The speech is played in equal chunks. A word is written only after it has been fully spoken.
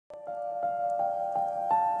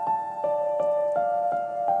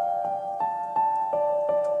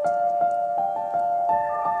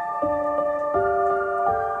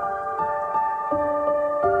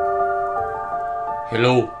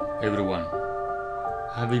Hello everyone.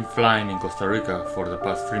 I've been flying in Costa Rica for the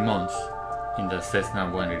past 3 months in the Cessna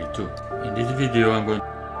 182. In this video I'm going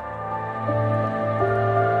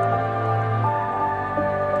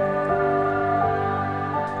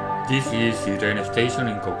This is Sirene Station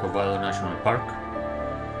in Corcovado National Park.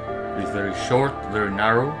 It's very short, very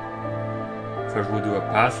narrow. First we do a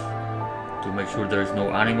pass to make sure there is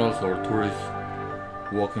no animals or tourists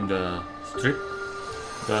walking the strip.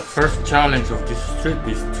 The first challenge of this strip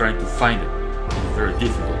is trying to find it. It's very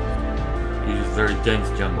difficult. It is very dense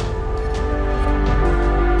jungle.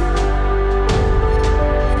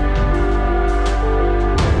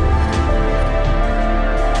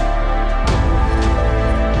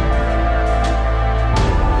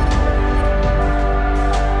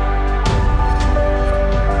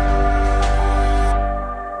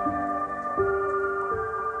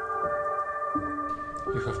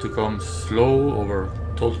 You have to come slow over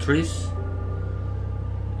tall trees,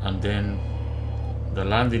 and then the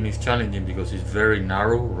landing is challenging because it's very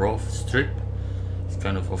narrow, rough strip. It's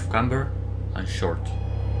kind of off camber and short.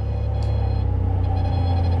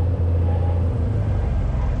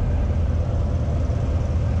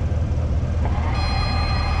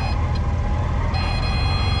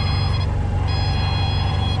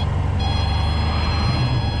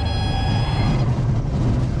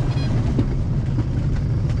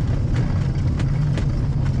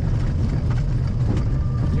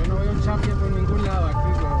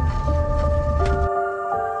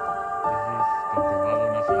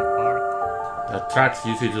 The tracks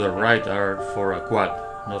usually to the right are for a quad,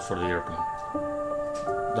 not for the airplane.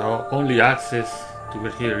 The only access to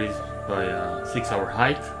get here is by a 6-hour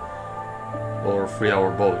hike or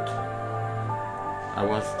 3-hour boat. I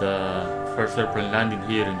was the first airplane landing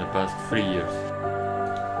here in the past 3 years.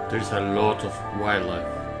 There is a lot of wildlife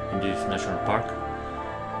in this national park,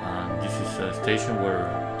 and this is a station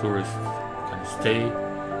where tourists can stay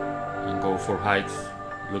and go for hikes,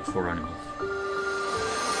 look for animals.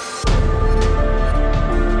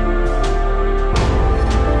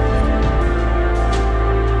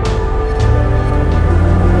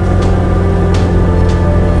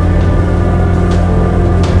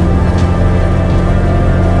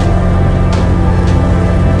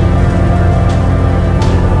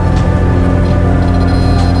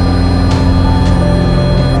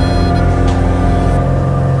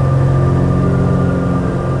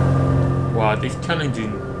 What is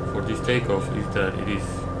challenging for this takeoff is that it is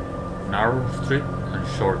narrow strip and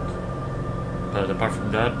short, but apart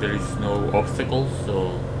from that there is no obstacles,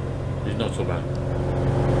 so it's not so bad.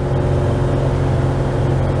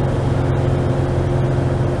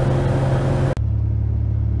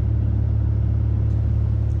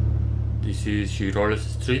 This is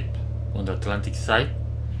Chiroles Street on the Atlantic side.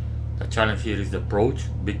 The challenge here is the approach,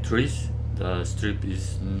 big trees. The strip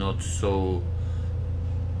is not so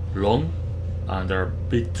long and there are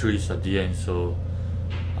big trees at the end, so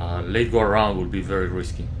late go around will be very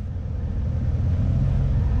risky.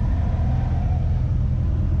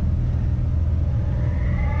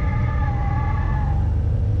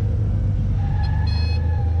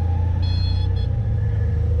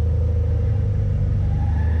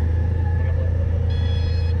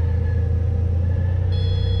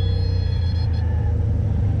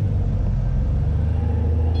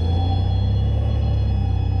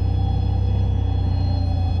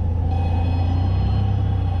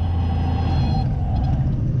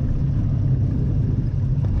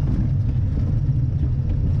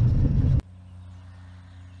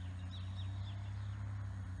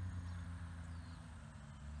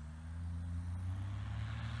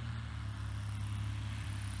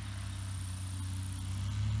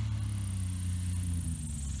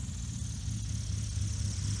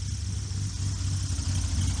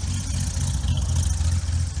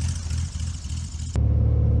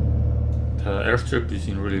 The airstrip is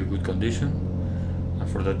in really good condition, and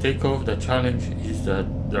for the takeoff the challenge is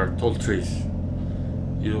that there are tall trees.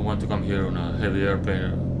 You don't want to come here on a heavy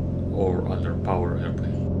airplane or under power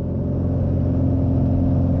airplane.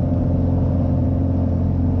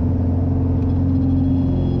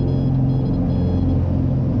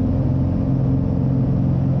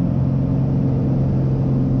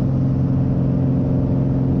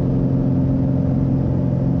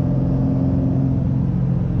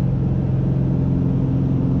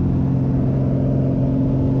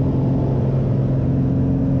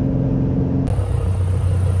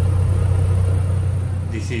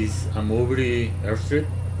 This is a Mowbray airstrip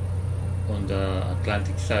on the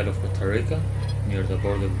Atlantic side of Costa Rica, near the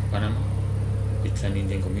border with Panama. It's an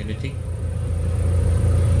Indian community.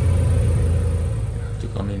 You have to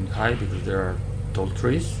come in high because there are tall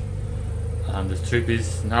trees, and the strip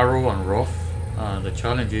is narrow and rough, and the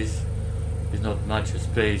challenge is not much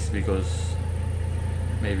space because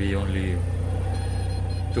maybe only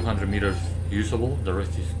 200 meters usable, the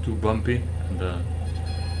rest is too bumpy, and the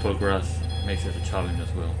tall grass makes it a challenge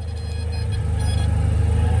as well.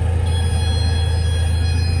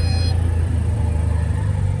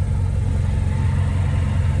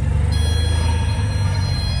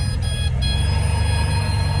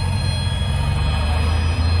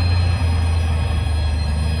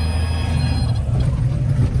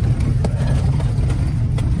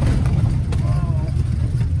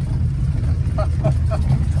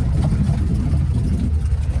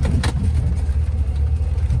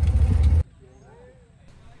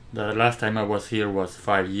 The last time I was here was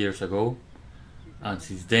 5 years ago, and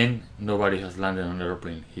since then nobody has landed an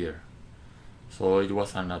airplane here. So it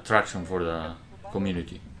was an attraction for the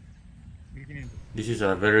community. This is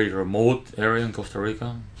a very remote area in Costa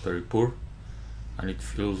Rica, very poor, and it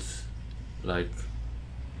feels like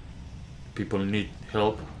people need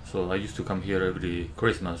help. So I used to come here every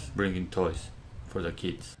Christmas bringing toys for the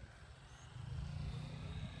kids.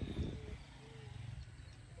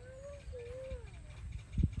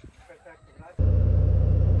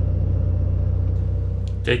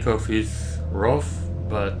 Takeoff is rough,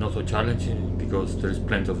 but not so challenging because there is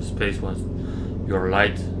plenty of space once you are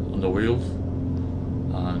light on the wheels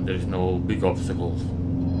and there is no big obstacles.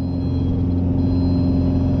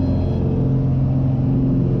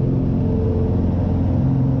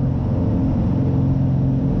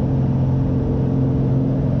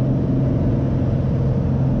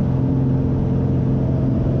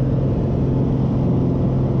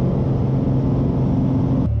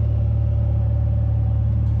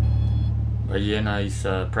 Ballena is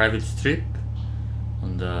a private strip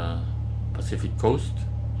on the Pacific coast.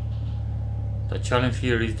 The challenge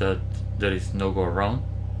here is that there is no go around,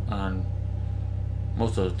 and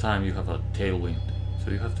most of the time you have a tailwind,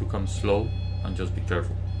 so you have to come slow and just be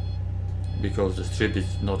careful because the strip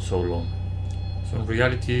is not so long. So in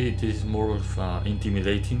reality it is more of an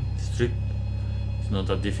intimidating strip. It's not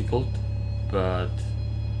that difficult, but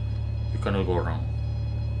you cannot go around,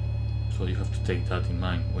 so you have to take that in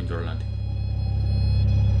mind when you're landing.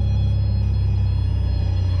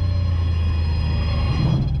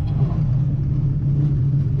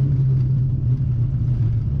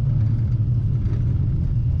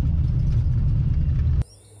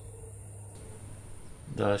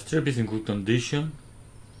 The strip is in good condition,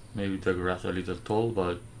 maybe the grass a little tall,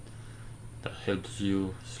 but that helps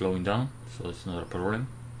you slowing down, so it's not a problem.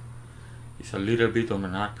 It's a little bit on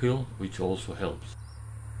an uphill, which also helps.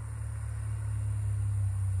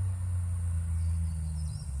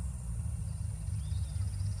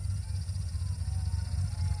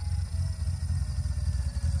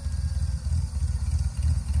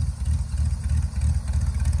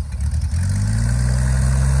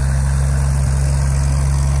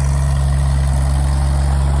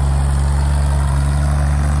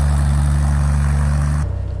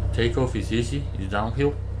 Takeoff is easy, it's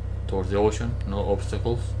downhill towards the ocean, no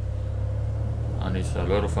obstacles, and it's a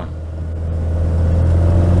lot of fun.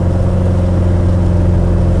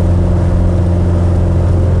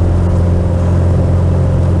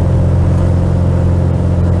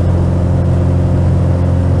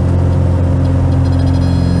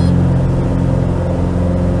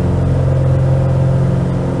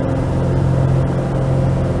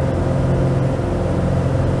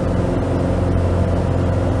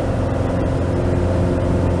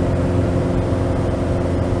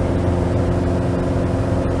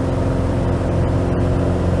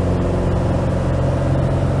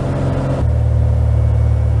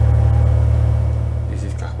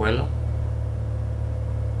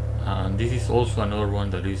 And this is also another one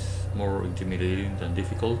that is more intimidating than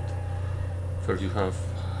difficult. First you have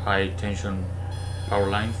high tension power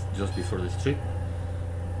lines just before the strip,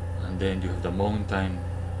 and then you have the mountain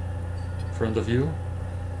in front of you,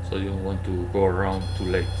 so you don't want to go around too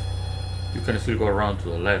late. You can still go around to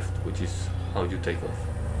the left, which is how you take off.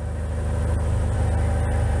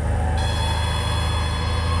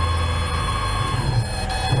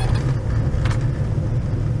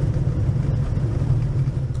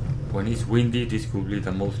 When it's windy, this could be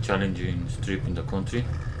the most challenging strip in the country.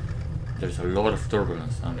 There's a lot of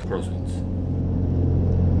turbulence and crosswinds.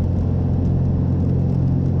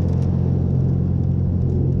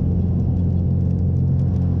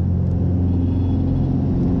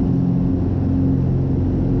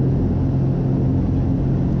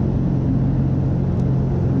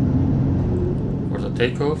 For the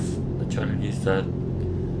takeoff, the challenge is that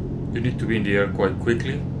you need to be in the air quite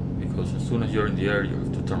quickly, because as soon as you're in the air you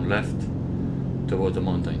have to turn left to avoid the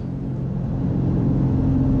mountain.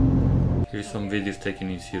 Here's some videos taken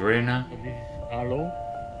in Sirena. This is Alo.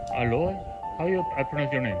 Alo? How you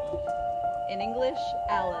pronounce your name? In English,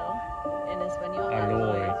 aloe. In Espanol,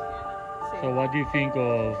 Aloe. Sí. So what do you think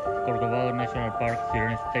of Corcovado National Park,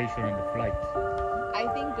 Sirena Station and the flight? I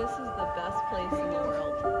think this is the best place in the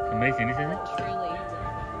world. It's amazing, isn't it? Truly.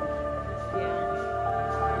 Yeah.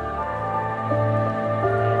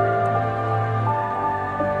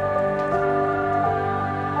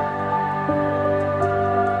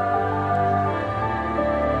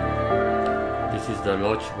 This is the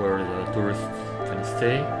lodge where the tourists can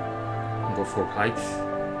stay and go for hikes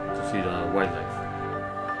to see the wildlife.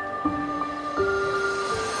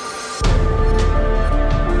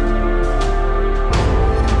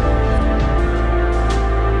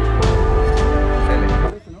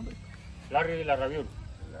 Larry La Raviol.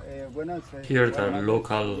 Here the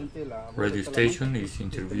local radio station is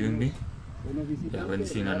interviewing me. I haven't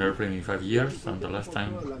seen an airplane in 5 years, and the last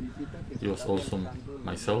time it was also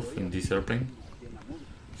myself in this airplane.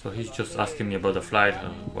 So he's just asking me about the flight,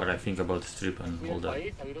 what I think about the trip and all that.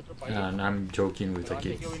 And I'm joking with the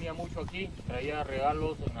kids.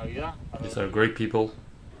 These are great people,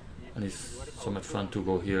 and it's so much fun to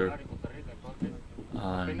go here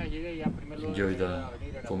and enjoy the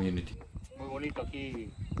community. Muy bonito aquí,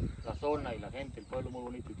 la zona y la gente, el pueblo muy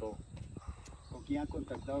bonito y todo. ¿Con quién han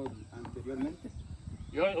contactado anteriormente?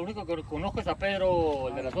 Yo lo único que conozco es a Pedro,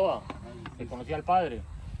 el de la SOA, que conocía al padre.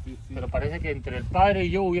 Sí, sí. Pero parece que entre el padre y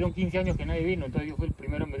yo hubieron 15 años que nadie vino, entonces yo fui el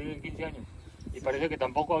primero en venir en 15 años. Y parece que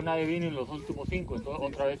tampoco nadie vino en los últimos 5, entonces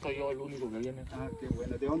otra vez soy yo el único que viene. Ah, qué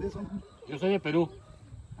bueno. ¿De dónde son? Yo soy de Perú,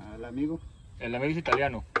 ¿Al amigo? el amigo es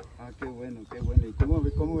italiano. Ah, qué bueno, qué bueno. ¿Y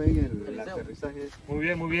cómo ven el aterrizaje? Muy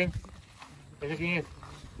bien, muy bien. ¿Ese quién es?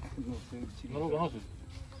 No sé, chico. No lo conoces.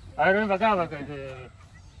 A ver, ven para acá, para que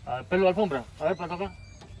a pelo de alfombra. A ver, para acá.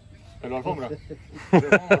 Pelo de alfombra.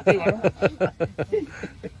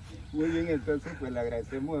 Muy bien, entonces pues le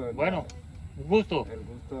agradecemos. Bueno, un gusto. El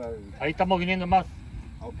gusto al... Ahí estamos viniendo más.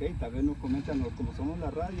 Ok, tal vez nos comentan, como somos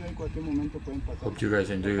la radio, en cualquier momento pueden pasar. Hope you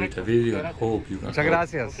guys enjoyed the video and hope you can Muchas help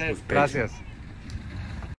gracias. Okay. with Gracias.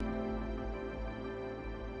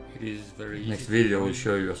 Next video will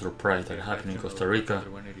show you a surprise that happened in Costa Rica,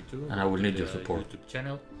 and I will need your support. YouTube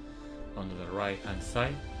channel. On the right hand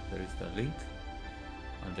side there is the link,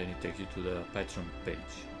 and then it takes you to the Patreon page.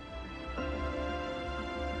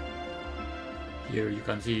 Here you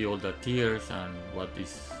can see all the tiers and what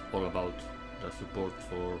is all about, the support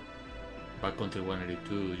for Backcountry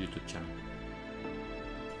 182 YouTube channel.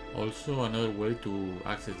 Also, another way to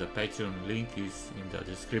access the Patreon link is in the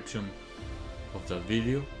description of the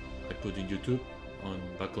video I put in YouTube. On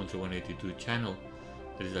Backcountry 182 channel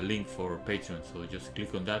there is a link for Patreon, so just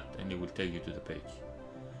click on that and it will take you to the page.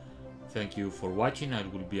 Thank you for watching.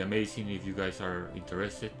 It will be amazing if you guys are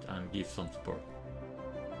interested and give some support.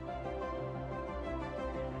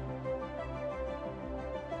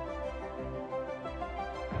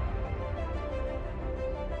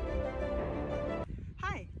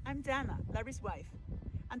 Hi, I'm Dana, Larry's wife,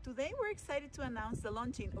 and today we're excited to announce the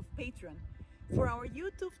launching of Patreon for our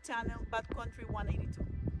YouTube channel Backcountry 182,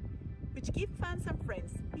 which give fans and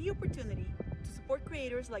friends the opportunity to support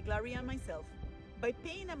creators like Larry and myself by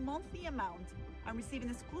paying a monthly amount and receiving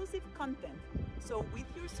exclusive content. So with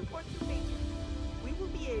your support through Patreon, we will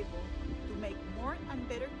be able to make more and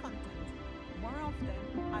better content more often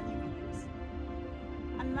and new videos.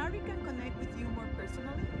 And Larry can connect with you more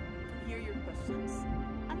personally to hear your questions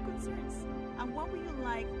and concerns and what would you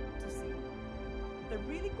like to see. The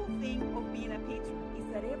really cool thing of being a patron is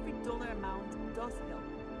that every dollar amount does help.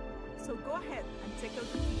 So go ahead and check out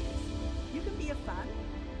the tiers. You can be a fan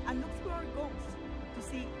and look through our goals to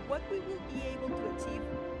see what we will be able to achieve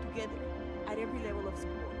together at every level of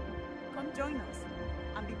support. Come join us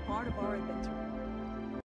and be part of our adventure.